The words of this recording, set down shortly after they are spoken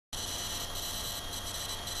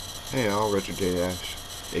Hey all, Retro Dash,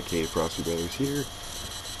 aka Frosty Brothers here,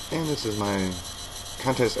 and this is my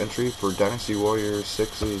contest entry for Dynasty Warriors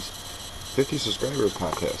 6's 50 subscribers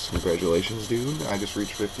contest. Congratulations, dude. I just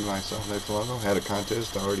reached 50 myself not too long ago. Had a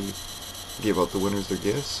contest, already gave out the winners their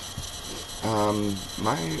gifts.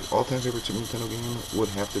 My all-time favorite Super Nintendo game would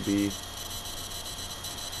have to be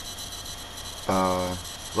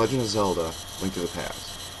Legend of Zelda: Link to the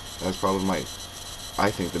Past. That's probably I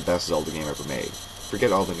think, the best Zelda game ever made.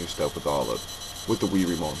 Forget all the new stuff with the Wii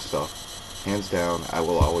remote and stuff. Hands down, I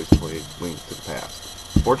will always play Link to the Past.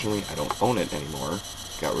 Fortunately, I don't own it anymore.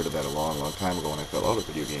 Got rid of that a long, long time ago when I fell out of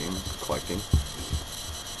video games collecting.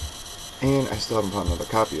 And I still haven't bought another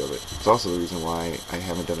copy of it. It's also the reason why I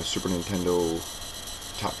haven't done a Super Nintendo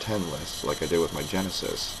top 10 list like I did with my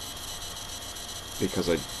Genesis. Because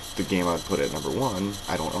the game I'd put at number 1,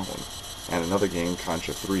 I don't own. And another game,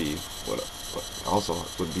 Contra 3, also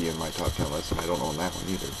would be in my top 10 list, and I don't own that one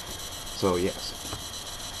either. So yes,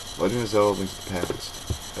 Legend of Zelda: Link to the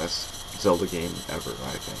Past, best Zelda game ever,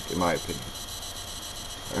 I think, in my opinion.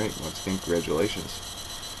 Alright, once again, congratulations.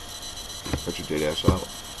 Richard J. Out.